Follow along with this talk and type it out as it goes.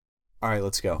All right,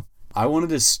 let's go. I wanted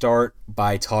to start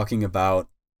by talking about.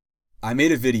 I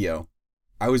made a video.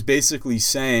 I was basically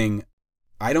saying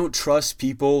I don't trust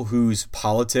people whose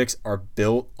politics are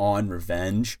built on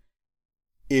revenge.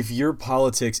 If your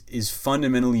politics is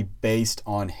fundamentally based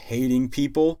on hating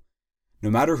people, no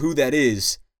matter who that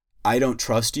is, I don't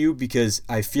trust you because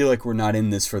I feel like we're not in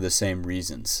this for the same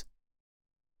reasons.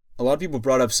 A lot of people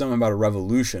brought up something about a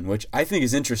revolution, which I think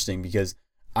is interesting because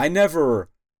I never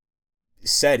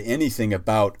said anything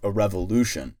about a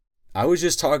revolution. I was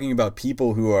just talking about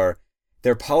people who are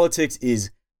their politics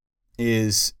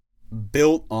is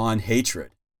built on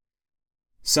hatred.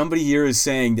 Somebody here is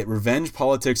saying that revenge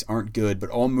politics aren't good,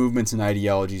 but all movements and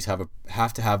ideologies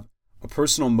have to have a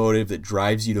personal motive that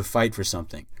drives you to fight for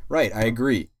something. Right, I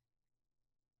agree.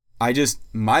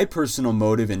 My personal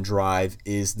motive and drive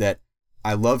is that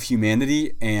I love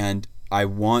humanity and I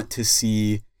want to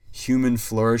see human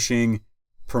flourishing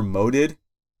promoted.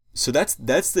 So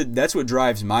that's what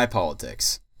drives my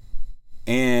politics.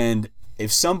 And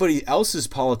if somebody else's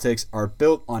politics are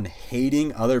built on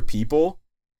hating other people,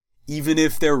 even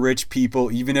if they're rich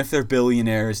people, even if they're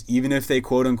billionaires, even if they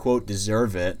quote unquote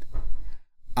deserve it,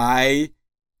 I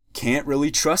can't really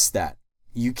trust that.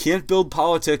 You can't build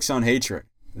politics on hatred.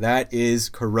 That is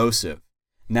corrosive.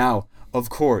 Now, of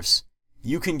course,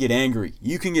 you can get angry.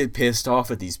 You can get pissed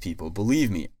off at these people. Believe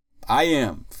me, I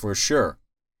am, for sure.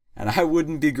 And I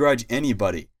wouldn't begrudge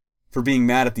anybody for being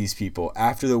mad at these people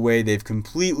after the way they've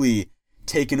completely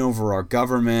taken over our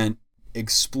government,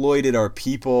 exploited our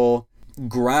people,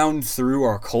 ground through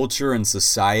our culture and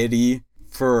society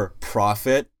for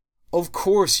profit. Of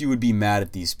course you would be mad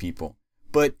at these people.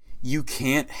 But you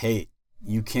can't hate.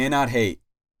 You cannot hate.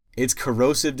 It's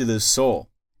corrosive to the soul.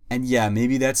 And yeah,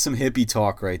 maybe that's some hippie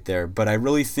talk right there, but I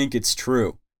really think it's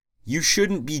true. You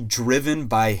shouldn't be driven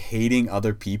by hating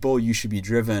other people. You should be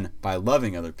driven by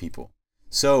loving other people.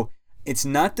 So it's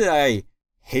not that I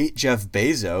hate Jeff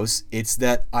Bezos. It's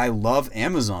that I love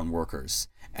Amazon workers.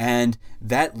 And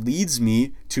that leads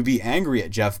me to be angry at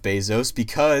Jeff Bezos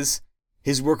because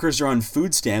his workers are on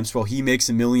food stamps while he makes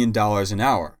 $1 million an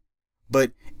hour.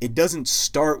 But it doesn't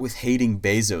start with hating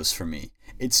Bezos for me.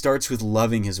 It starts with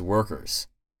loving his workers.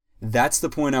 That's the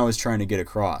point I was trying to get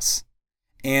across.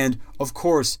 And of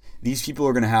course, these people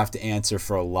are going to have to answer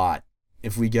for a lot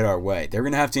if we get our way. They're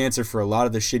going to have to answer for a lot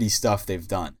of the shitty stuff they've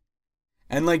done.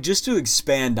 And just to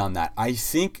expand on that, I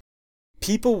think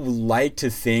people like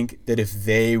to think that if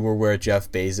they were where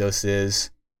Jeff Bezos is,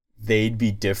 they'd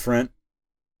be different.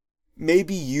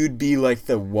 Maybe you'd be like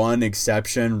the one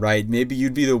exception, right? Maybe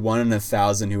you'd be the 1 in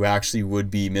 1,000 who actually would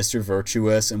be Mr.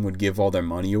 Virtuous and would give all their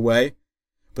money away.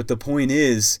 But the point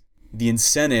is, the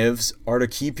incentives are to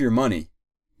keep your money.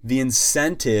 The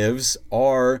incentives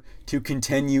are to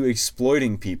continue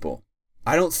exploiting people.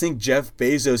 I don't think Jeff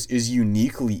Bezos is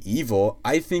uniquely evil.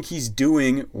 I think he's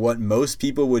doing what most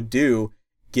people would do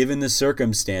given the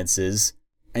circumstances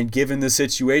and given the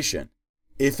situation.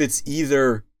 If it's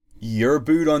either your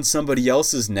boot on somebody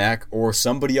else's neck or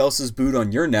somebody else's boot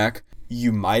on your neck,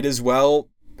 you might as well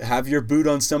have your boot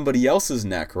on somebody else's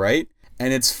neck, right?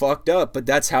 And it's fucked up, but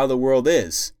that's how the world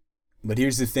is. But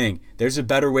here's the thing. There's a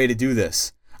better way to do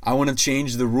this. I want to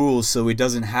change the rules so it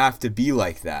doesn't have to be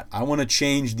like that. I want to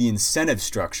change the incentive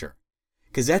structure.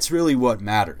 Because that's really what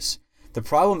matters. The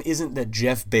problem isn't that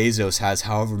Jeff Bezos has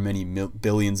however many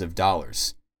billions of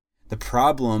dollars. The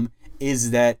problem is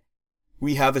that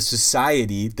we have a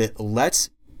society that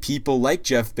lets people like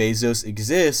Jeff Bezos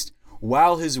exist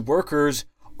while his workers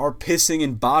are pissing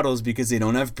in bottles because they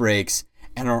don't have breaks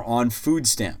and are on food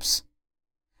stamps.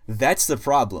 That's the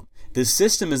problem. The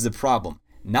system is the problem,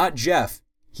 not Jeff.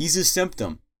 He's a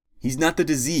symptom. He's not the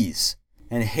disease.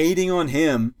 And hating on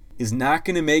him is not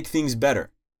going to make things better.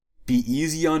 Be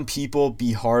easy on people,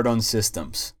 be hard on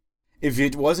systems. If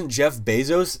it wasn't Jeff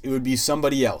Bezos, it would be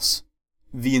somebody else.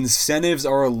 The incentives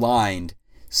are aligned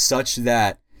such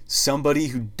that somebody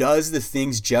who does the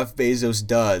things Jeff Bezos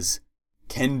does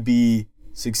can be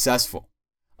successful.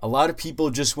 A lot of people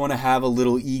just want to have a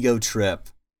little ego trip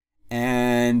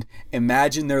and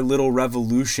imagine their little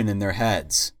revolution in their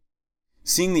heads.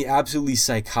 Seeing the absolutely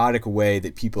psychotic way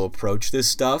that people approach this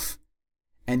stuff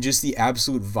and just the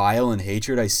absolute vile and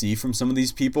hatred I see from some of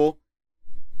these people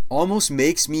almost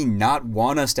makes me not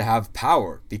want us to have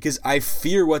power because I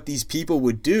fear what these people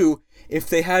would do if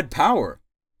they had power.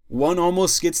 One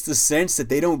almost gets the sense that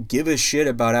they don't give a shit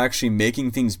about actually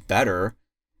making things better.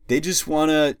 They just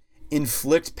want to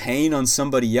inflict pain on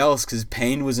somebody else because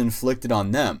pain was inflicted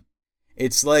on them.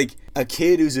 It's like a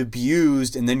kid who's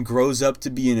abused and then grows up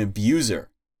to be an abuser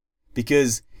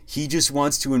because he just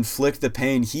wants to inflict the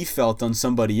pain he felt on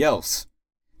somebody else.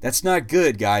 That's not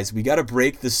good, guys. We got to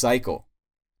break the cycle.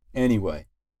 Anyway.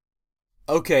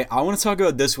 Okay, I want to talk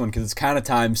about this one because it's kind of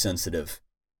time sensitive.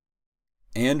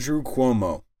 Andrew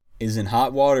Cuomo is in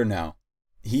hot water now.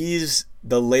 He's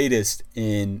the latest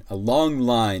in a long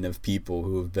line of people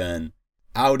who have been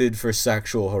outed for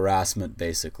sexual harassment,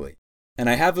 basically. And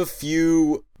I have a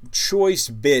few choice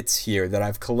bits here that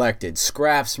I've collected,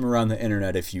 scraps from around the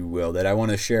internet, if you will, that I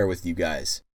want to share with you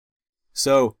guys.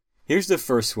 So, here's the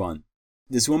first one.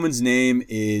 This woman's name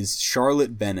is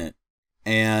Charlotte Bennett,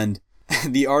 and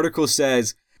the article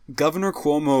says, Governor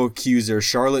Cuomo accuser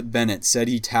Charlotte Bennett said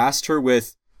he tasked her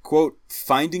with, quote,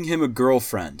 finding him a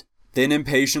girlfriend, then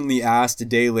impatiently asked a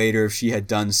day later if she had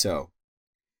done so.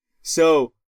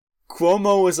 So,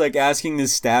 Cuomo was like asking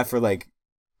his staff for like,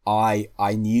 I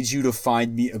need you to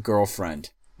find me a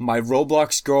girlfriend. My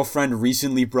Roblox girlfriend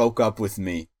recently broke up with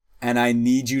me, and I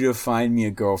need you to find me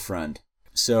a girlfriend.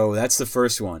 So that's the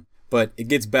first one, but it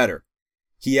gets better.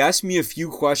 He asked me a few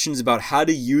questions about how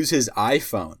to use his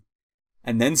iPhone,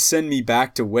 and then send me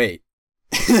back to wait.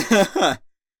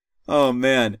 Oh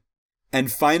man.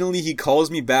 And finally he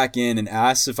calls me back in and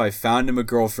asks if I found him a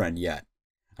girlfriend yet.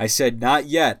 I said, not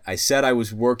yet. I said I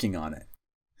was working on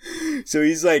it. So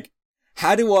he's like,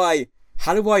 how do I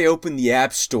open the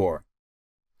App Store?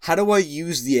 How do I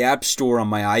use the App Store on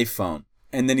my iPhone?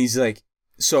 And then he's like,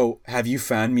 so have you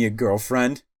found me a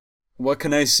girlfriend? What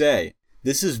can I say?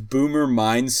 This is boomer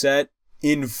mindset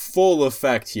in full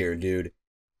effect here, dude.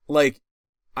 Like,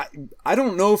 I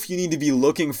don't know if you need to be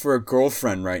looking for a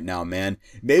girlfriend right now, man.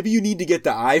 Maybe you need to get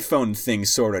the iPhone thing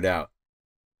sorted out.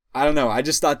 I don't know. I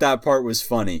just thought that part was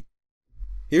funny.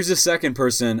 Here's the second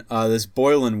person, this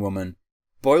Boylan woman.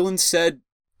 Boylan said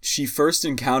she first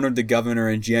encountered the governor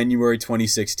in January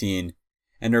 2016,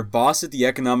 and her boss at the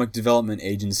Economic Development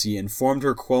Agency informed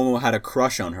her Cuomo had a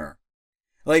crush on her.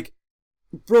 Like,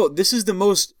 bro, this is the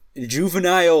most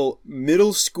juvenile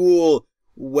middle school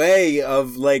way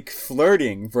of like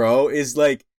flirting, bro. Is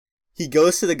like, he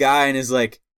goes to the guy and is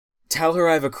like, tell her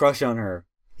I have a crush on her.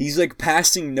 He's like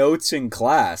passing notes in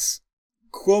class.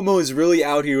 Cuomo is really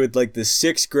out here with like the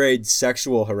 6th grade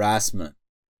sexual harassment.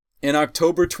 In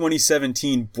October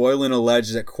 2017, Boylan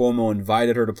alleged that Cuomo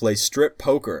invited her to play strip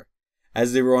poker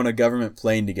as they were on a government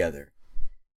plane together.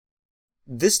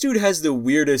 This dude has the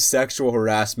weirdest sexual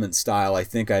harassment style I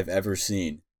think I've ever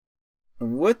seen.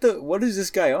 What is this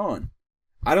guy on?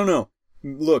 I don't know.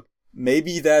 Look,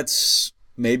 maybe that's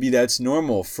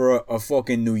normal for a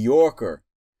fucking New Yorker.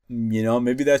 You know,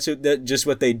 maybe that's just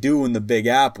what they do in the Big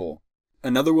Apple.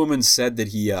 Another woman said that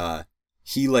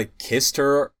he like kissed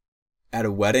her at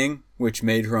a wedding, which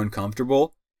made her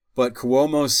uncomfortable. But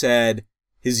Cuomo said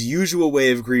his usual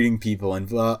way of greeting people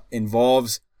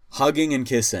involves hugging and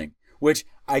kissing, which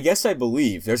I guess I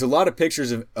believe. There's a lot of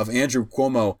pictures of Andrew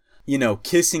Cuomo, you know,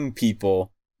 kissing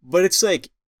people, but it's like,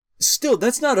 still,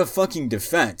 that's not a fucking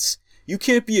defense. You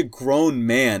can't be a grown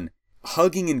man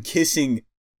hugging and kissing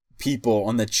people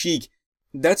on the cheek.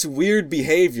 That's weird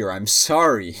behavior. I'm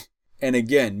sorry. And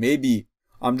again, maybe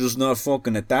I'm just not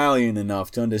fucking Italian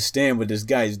enough to understand what this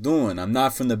guy's doing. I'm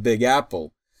not from the Big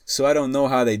Apple, so I don't know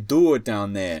how they do it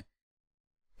down there.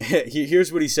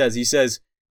 Here's what he says. He says,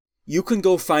 you can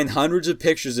go find hundreds of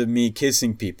pictures of me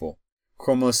kissing people,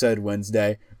 Cuomo said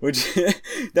Wednesday, which,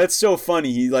 that's so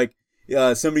funny. He like,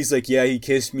 somebody's like, yeah, he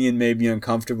kissed me and made me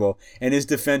uncomfortable. And his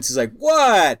defense is like,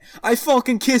 what? I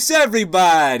fucking kiss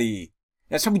everybody.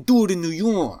 That's how we do it in New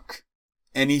York.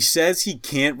 And he says he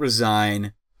can't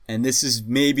resign. And this is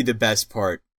maybe the best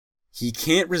part. He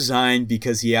can't resign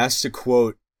because he has to,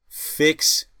 quote,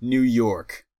 fix New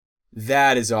York.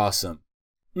 That is awesome.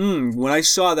 When I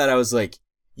saw that, I was like,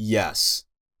 yes.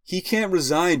 He can't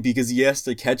resign because he has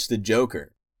to catch the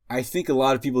Joker. I think a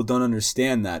lot of people don't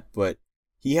understand that, but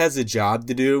he has a job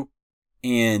to do,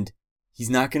 and he's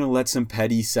not going to let some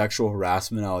petty sexual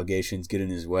harassment allegations get in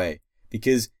his way,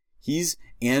 because he's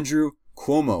Andrew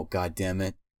Cuomo,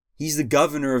 goddammit. He's the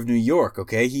governor of New York,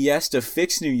 okay? He has to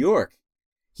fix New York.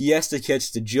 He has to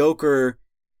catch the Joker.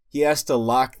 He has to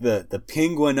lock the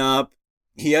Penguin up.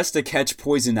 He has to catch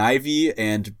Poison Ivy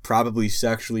and probably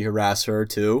sexually harass her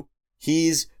too.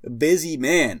 He's a busy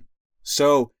man.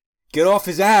 So, get off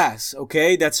his ass,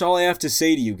 okay? That's all I have to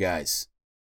say to you guys.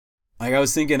 Like, I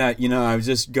was thinking, I would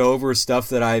just go over stuff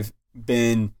that I've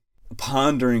been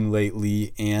pondering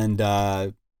lately and,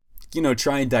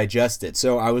 try and digest it.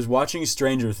 So I was watching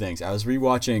Stranger Things. I was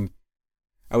rewatching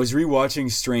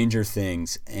Stranger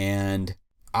Things, and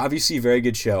obviously a very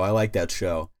good show. I like that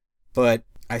show. But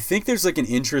I think there's like an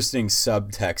interesting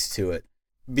subtext to it,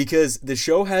 because the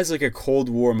show has like a Cold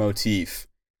War motif.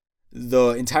 The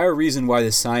entire reason why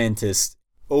the scientist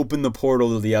open the portal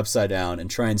to the Upside Down and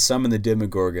try and summon the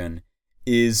Demogorgon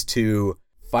is to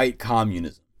fight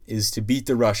communism, is to beat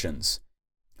the Russians.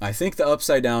 I think the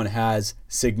Upside Down has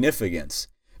significance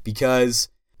because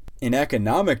in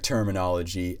economic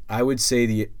terminology, I would say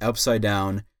the Upside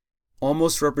Down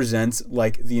almost represents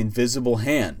like the invisible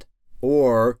hand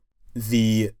or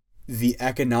the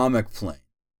economic plane.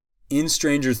 In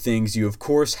Stranger Things, you of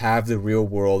course have the real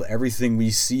world, everything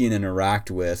we see and interact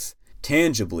with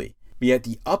tangibly. But yet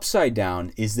the Upside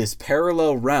Down is this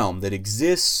parallel realm that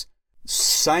exists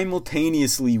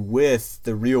simultaneously with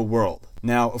the real world.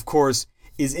 Now, of course,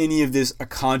 is any of this a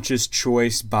conscious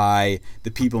choice by the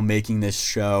people making this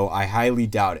show? I highly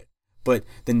doubt it. But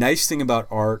the nice thing about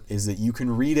art is that you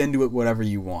can read into it whatever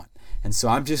you want. And so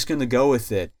I'm just going to go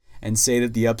with it and say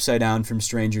that the Upside Down from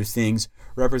Stranger Things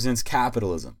represents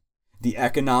capitalism, the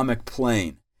economic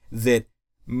plane that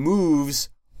moves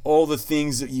all the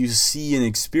things that you see and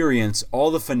experience,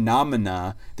 all the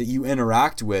phenomena that you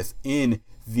interact with in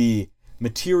the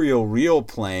material real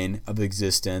plane of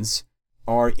existence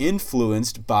are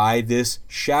influenced by this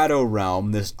shadow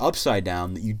realm, this Upside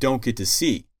Down that you don't get to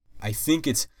see. I think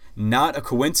it's not a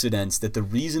coincidence that the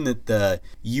reason that the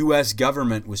U.S.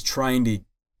 government was trying to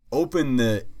open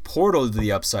the portal to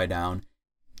the Upside Down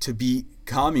to beat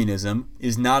communism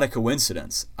is not a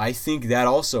coincidence. I think that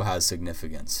also has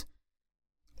significance.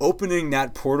 Opening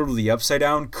that portal to the Upside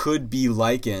Down could be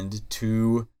likened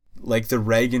to like the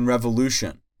Reagan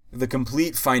Revolution, the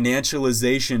complete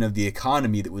financialization of the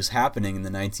economy that was happening in the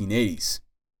 1980s.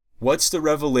 What's the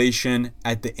revelation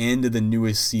at the end of the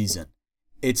newest season?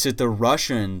 It's that the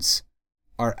Russians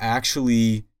are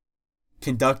actually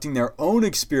conducting their own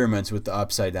experiments with the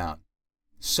Upside Down.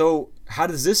 So how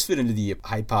does this fit into the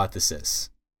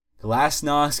hypothesis?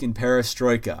 Glasnost and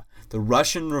Perestroika, the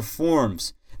Russian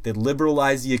reforms that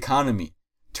liberalized the economy,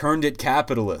 turned it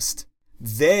capitalist.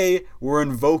 They were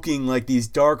invoking like these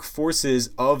dark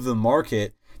forces of the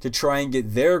market to try and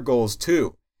get their goals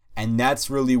too. And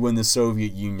that's really when the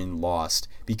Soviet Union lost.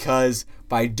 Because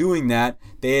by doing that,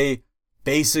 they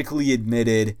basically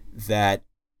admitted that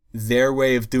their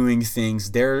way of doing things,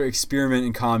 their experiment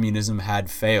in communism had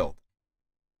failed.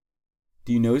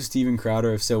 Do you know Steven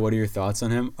Crowder? If so, what are your thoughts on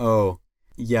him? Oh,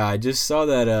 yeah, I just saw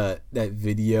that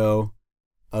video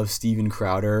of Steven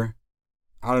Crowder.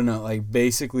 I don't know, like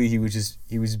basically he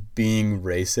was being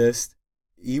racist.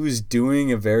 He was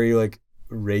doing a very like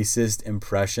racist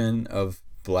impression of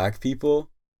black people.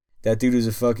 That dude is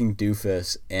a fucking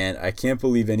doofus, and I can't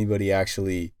believe anybody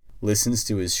actually listens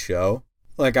to his show.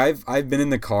 Like I've been in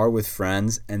the car with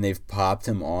friends and they've popped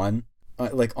him on,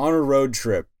 like on a road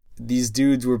trip. These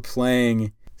dudes were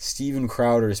playing Steven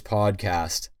Crowder's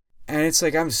podcast, and it's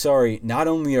like, I'm sorry, not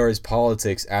only are his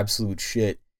politics absolute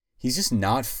shit, he's just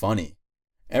not funny.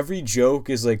 Every joke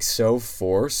is like so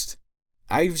forced.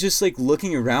 I was just like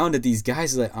looking around at these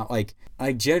guys like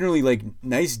generally like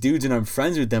nice dudes and I'm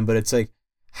friends with them, but it's like,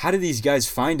 how do these guys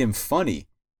find him funny?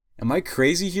 Am I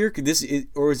crazy here?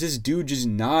 Or is this dude just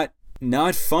not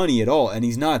funny at all? And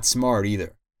he's not smart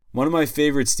either. One of my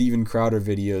favorite Steven Crowder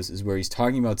videos is where he's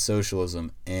talking about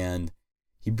socialism, and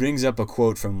he brings up a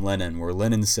quote from Lenin where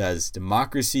Lenin says,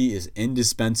 "Democracy is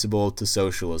indispensable to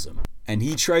socialism." And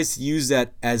he tries to use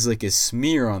that as like a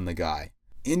smear on the guy.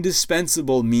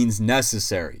 Indispensable means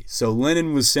necessary. So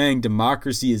Lenin was saying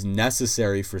democracy is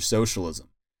necessary for socialism.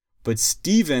 But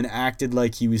Steven acted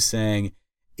like he was saying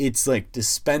it's like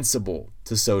dispensable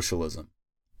to socialism.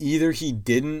 Either he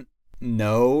didn't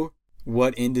know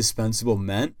what indispensable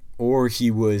meant, or he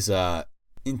was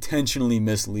intentionally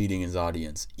misleading his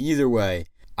audience. Either way,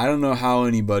 I don't know how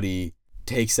anybody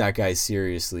takes that guy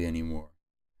seriously anymore.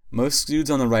 Most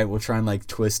dudes on the right will try and like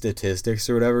twist statistics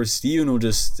or whatever. Steven will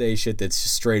just say shit that's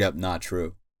straight up not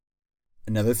true.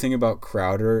 Another thing about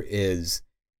Crowder is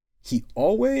he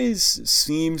always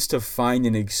seems to find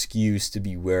an excuse to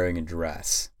be wearing a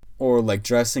dress. Or like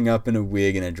dressing up in a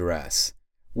wig and a dress.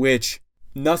 Which,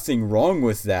 nothing wrong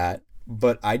with that.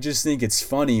 But I just think it's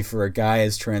funny for a guy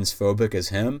as transphobic as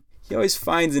him. He always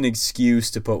finds an excuse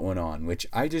to put one on, which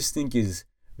I just think is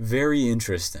very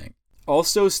interesting.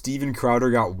 Also, Steven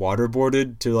Crowder got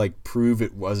waterboarded to like prove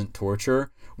it wasn't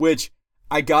torture, which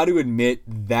I got to admit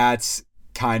that's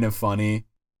kind of funny.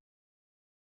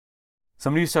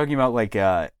 Somebody was talking about like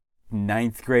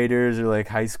ninth graders or like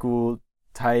high school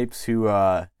types who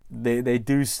they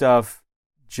do stuff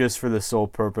just for the sole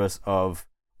purpose of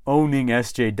owning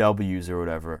SJWs or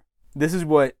whatever. This is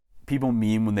what people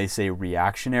mean when they say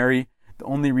reactionary. The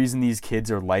only reason these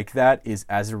kids are like that is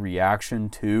as a reaction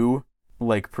to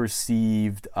like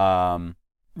perceived SJWs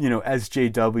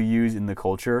in the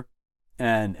culture,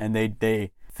 and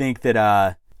they think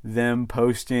that them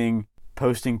posting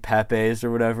Pepe's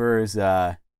or whatever is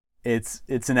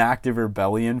it's an act of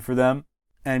rebellion for them.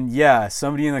 And yeah,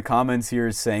 somebody in the comments here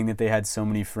is saying that they had so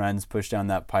many friends push down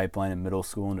that pipeline in middle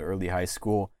school and early high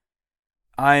school.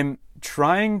 I'm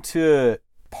trying to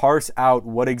parse out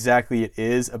what exactly it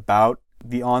is about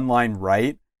the online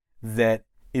right that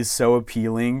is so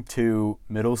appealing to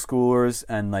middle schoolers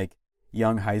and like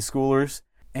young high schoolers.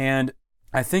 And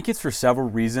I think it's for several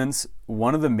reasons.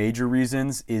 One of the major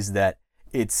reasons is that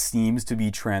it seems to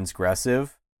be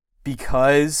transgressive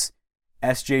because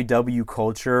SJW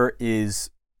culture is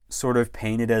sort of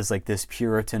painted as like this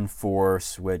Puritan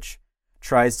force which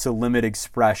tries to limit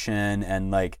expression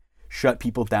and like shut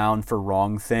people down for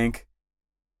wrongthink,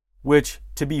 which,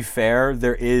 to be fair,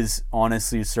 there is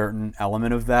honestly a certain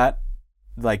element of that.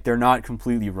 Like, they're not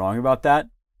completely wrong about that.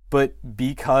 But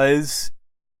because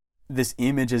this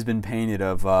image has been painted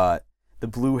of the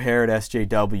blue-haired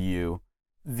SJW,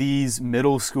 these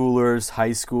middle schoolers,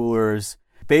 high schoolers,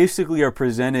 basically are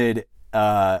presented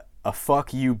a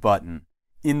fuck you button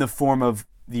in the form of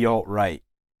the alt-right.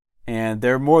 And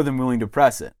they're more than willing to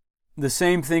press it. The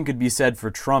same thing could be said for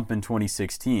Trump in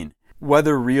 2016.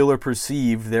 Whether real or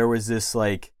perceived, there was this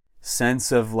like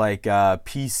sense of like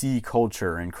PC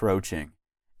culture encroaching.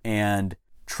 And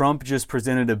Trump just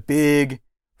presented a big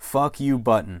fuck you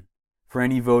button for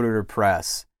any voter to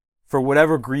press. For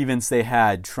whatever grievance they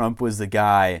had, Trump was the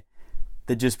guy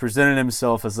that just presented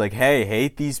himself as like, hey,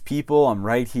 hate these people, I'm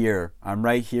right here. I'm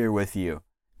right here with you.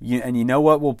 And you know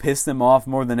what will piss them off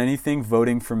more than anything?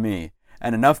 Voting for me.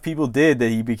 And enough people did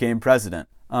that he became president.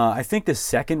 I think the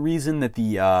second reason that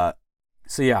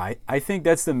I think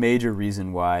that's the major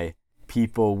reason why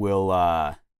people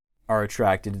are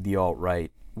attracted to the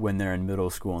alt-right when they're in middle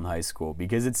school and high school,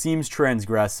 because it seems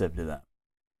transgressive to them.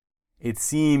 It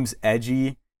seems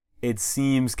edgy. It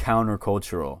seems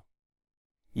countercultural.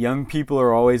 Young people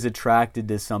are always attracted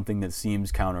to something that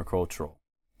seems countercultural,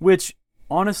 which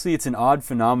honestly, it's an odd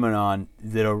phenomenon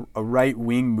that a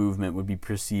right-wing movement would be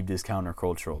perceived as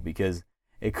countercultural, because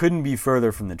it couldn't be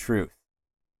further from the truth.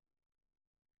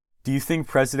 Do you think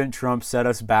President Trump set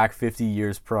us back 50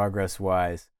 years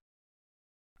progress-wise?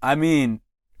 I mean,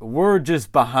 we're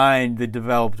just behind the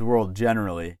developed world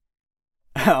generally.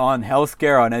 On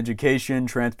healthcare, on education,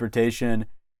 transportation,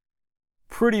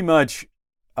 pretty much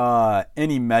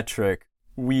any metric,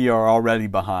 we are already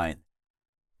behind.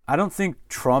 I don't think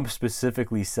Trump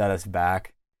specifically set us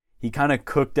back. He kind of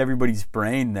cooked everybody's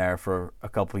brain there for a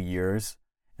couple years.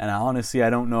 And honestly, I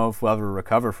don't know if we'll ever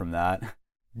recover from that.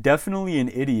 Definitely an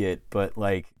idiot, but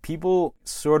like people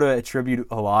sort of attribute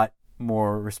a lot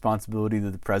more responsibility to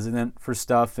the president for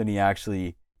stuff than he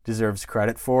actually deserves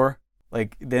credit for.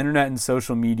 Like the internet and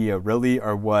social media really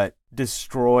are what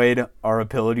destroyed our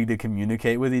ability to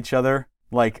communicate with each other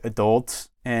like adults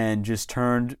and just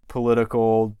turned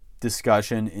political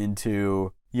discussion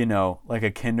into, like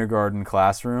a kindergarten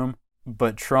classroom.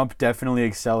 But Trump definitely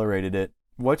accelerated it.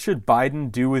 What should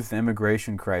Biden do with the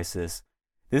immigration crisis?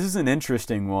 This is an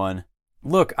interesting one.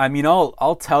 Look, I mean,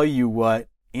 I'll tell you what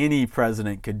any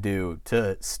president could do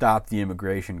to stop the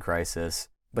immigration crisis,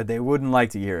 but they wouldn't like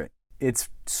to hear it. It's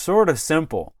sort of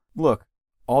simple. Look,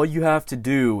 all you have to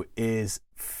do is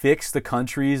fix the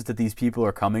countries that these people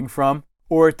are coming from,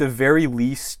 or at the very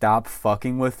least stop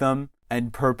fucking with them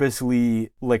and purposely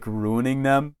like ruining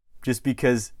them just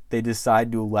because they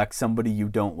decide to elect somebody you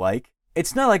don't like.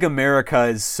 It's not like America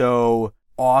is so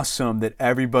awesome that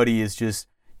everybody is just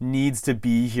needs to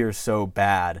be here so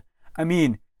bad. I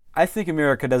mean, I think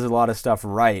America does a lot of stuff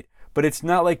right, but it's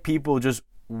not like people just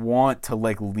want to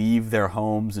like leave their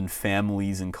homes and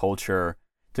families and culture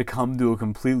to come to a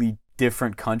completely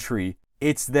different country.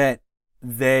 It's that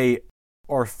they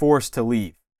are forced to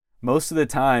leave. Most of the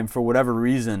time, for whatever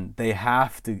reason, they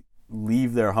have to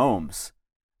leave their homes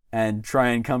and try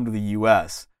and come to the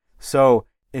US. So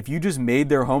if you just made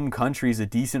their home countries a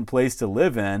decent place to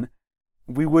live in,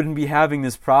 we wouldn't be having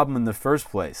this problem in the first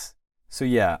place. So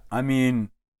yeah, I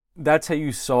mean, that's how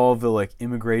you solve the like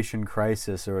immigration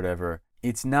crisis or whatever.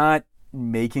 It's not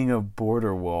making a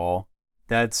border wall.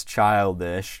 That's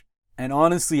childish. And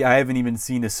honestly, I haven't even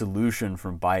seen a solution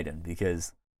from Biden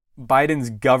because Biden's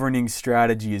governing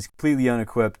strategy is completely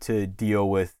unequipped to deal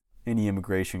with any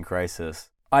immigration crisis.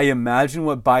 I imagine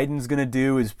what Biden's going to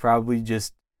do is probably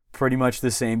just pretty much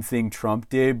the same thing Trump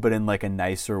did, but in like a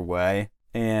nicer way.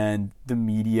 And the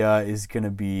media is going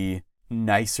to be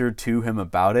nicer to him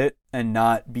about it and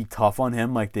not be tough on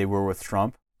him like they were with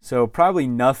Trump. So probably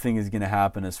nothing is going to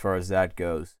happen as far as that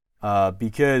goes.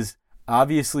 Because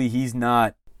obviously he's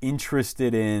not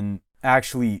interested in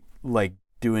actually like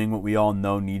doing what we all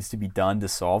know needs to be done to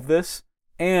solve this.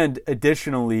 And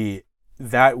additionally,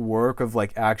 that work of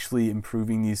like actually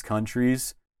improving these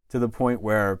countries to the point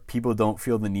where people don't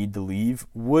feel the need to leave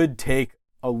would take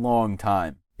a long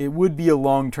time. It would be a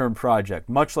long-term project,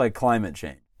 much like climate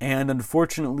change. And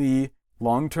unfortunately,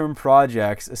 long-term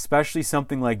projects, especially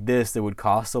something like this that would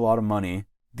cost a lot of money,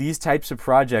 these types of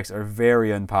projects are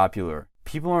very unpopular.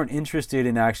 People aren't interested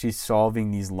in actually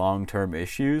solving these long-term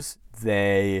issues.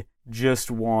 They just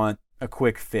want a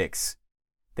quick fix.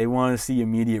 They want to see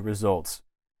immediate results.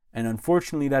 And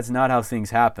unfortunately, that's not how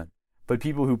things happen. But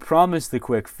people who promise the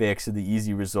quick fix or the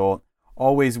easy result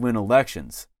always win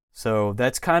elections. So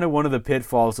that's kind of one of the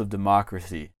pitfalls of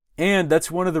democracy. And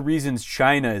that's one of the reasons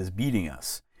China is beating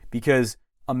us. Because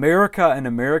America and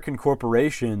American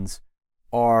corporations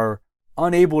are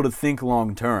unable to think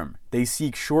long term. They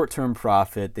seek short-term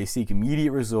profit, they seek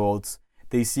immediate results,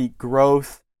 they seek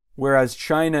growth, whereas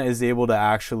China is able to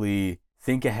actually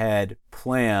think ahead,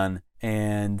 plan,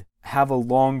 and have a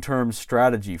long-term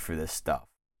strategy for this stuff.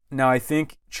 Now, I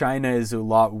think China is a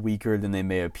lot weaker than they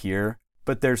may appear,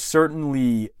 but they're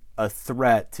certainly a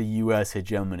threat to U.S.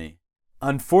 hegemony.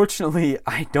 Unfortunately,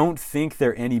 I don't think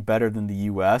they're any better than the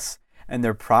U.S., and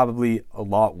they're probably a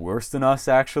lot worse than us,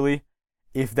 actually,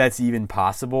 if that's even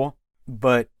possible.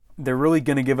 But they're really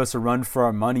going to give us a run for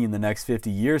our money in the next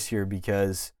 50 years here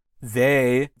because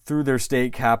they, through their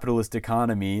state capitalist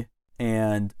economy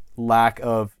and lack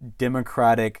of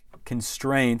democratic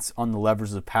constraints on the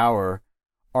levers of power,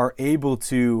 are able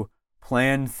to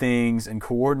plan things and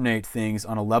coordinate things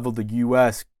on a level the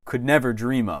U.S. could never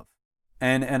dream of.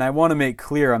 And I want to make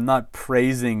clear, I'm not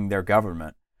praising their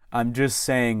government. I'm just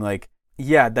saying, like,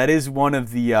 yeah, that is one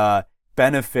of the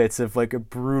benefits of like a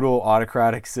brutal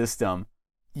autocratic system.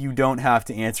 You don't have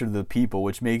to answer to the people,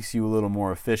 which makes you a little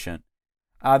more efficient.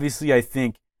 Obviously, I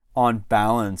think on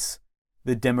balance,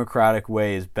 the democratic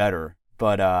way is better,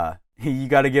 but you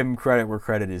got to give them credit where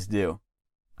credit is due.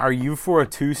 Are you for a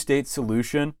two-state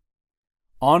solution?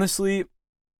 Honestly,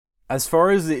 as far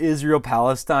as the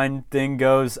Israel-Palestine thing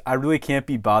goes, I really can't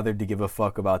be bothered to give a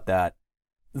fuck about that.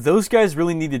 Those guys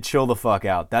really need to chill the fuck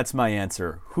out. That's my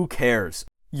answer. Who cares?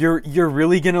 You're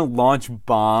really gonna launch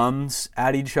bombs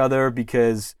at each other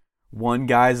because one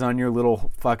guy's on your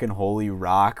little fucking holy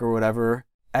rock or whatever?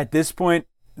 At this point,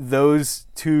 those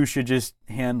two should just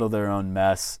handle their own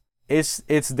mess. It's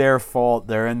their fault.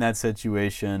 They're in that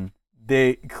situation.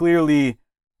 They clearly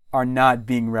are not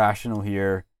being rational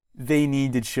here. They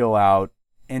need to chill out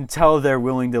until they're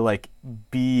willing to like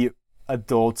be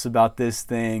adults about this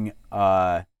thing.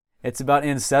 It's about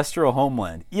ancestral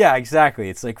homeland. Yeah, exactly.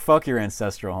 It's like, fuck your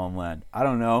ancestral homeland. I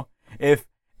don't know. If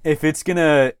it's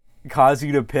gonna cause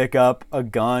you to pick up a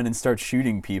gun and start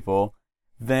shooting people,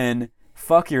 then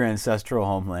fuck your ancestral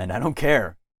homeland. I don't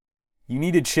care. You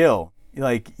need to chill.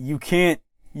 Like, you can't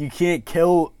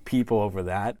kill people over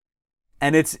that.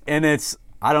 And it's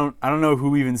I don't know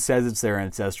who even says it's their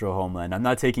ancestral homeland. I'm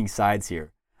not taking sides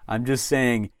here. I'm just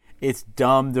saying it's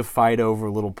dumb to fight over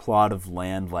a little plot of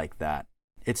land like that.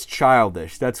 It's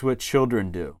childish. That's what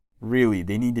children do. Really,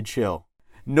 they need to chill.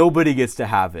 Nobody gets to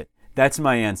have it. That's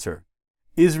my answer.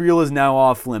 Israel is now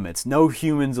off limits. No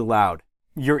humans allowed.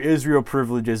 Your Israel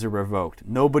privileges are revoked.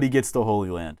 Nobody gets the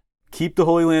Holy Land. Keep the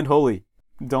Holy Land holy.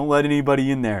 Don't let anybody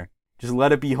in there. Just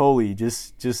let it be holy.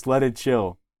 Just let it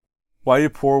chill. Why do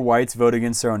poor whites vote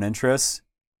against their own interests?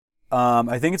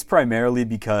 I think it's primarily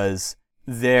because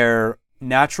their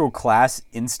natural class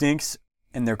instincts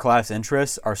and their class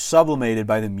interests are sublimated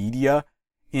by the media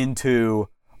into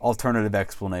alternative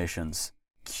explanations.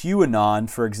 QAnon,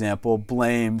 for example,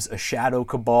 blames a shadow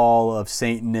cabal of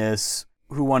Satanists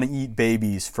who want to eat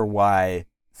babies for why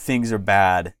things are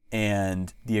bad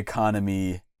and the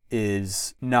economy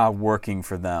is not working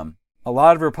for them. A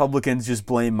lot of Republicans just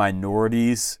blame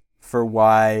minorities for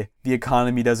why the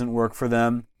economy doesn't work for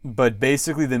them. But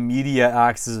basically the media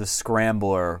acts as a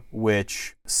scrambler,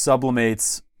 which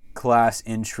sublimates class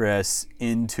interests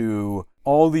into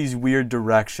all these weird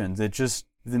directions.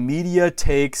 The media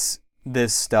takes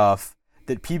this stuff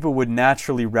that people would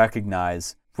naturally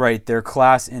recognize, right? Their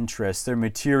class interests, their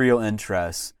material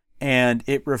interests, and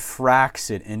it refracts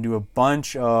it into a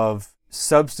bunch of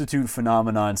substitute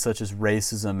phenomenon such as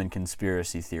racism and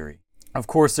conspiracy theory. Of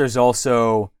course, there's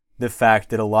also the fact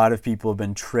that a lot of people have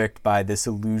been tricked by this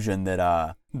illusion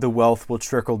that the wealth will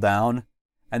trickle down,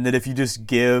 and that if you just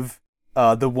give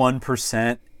the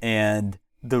 1% and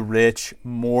the rich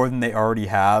more than they already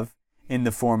have in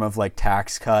the form of like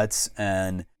tax cuts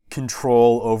and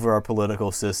control over our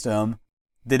political system,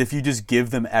 that if you just give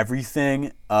them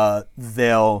everything,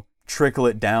 they'll trickle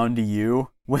it down to you,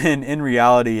 when in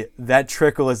reality, that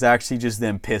trickle is actually just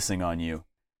them pissing on you.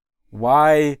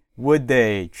 Why would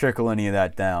they trickle any of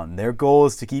that down? Their goal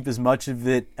is to keep as much of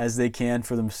it as they can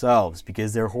for themselves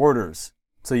because they're hoarders.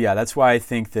 So yeah, that's why I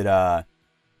think that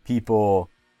people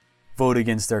vote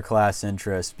against their class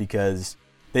interests, because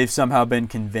they've somehow been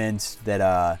convinced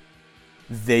that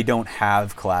they don't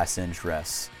have class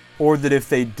interests, or that if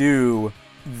they do,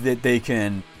 that they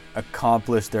can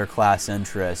accomplish their class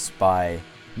interests by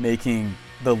making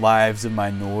the lives of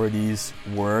minorities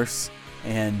worse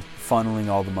and funneling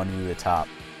all the money to the top.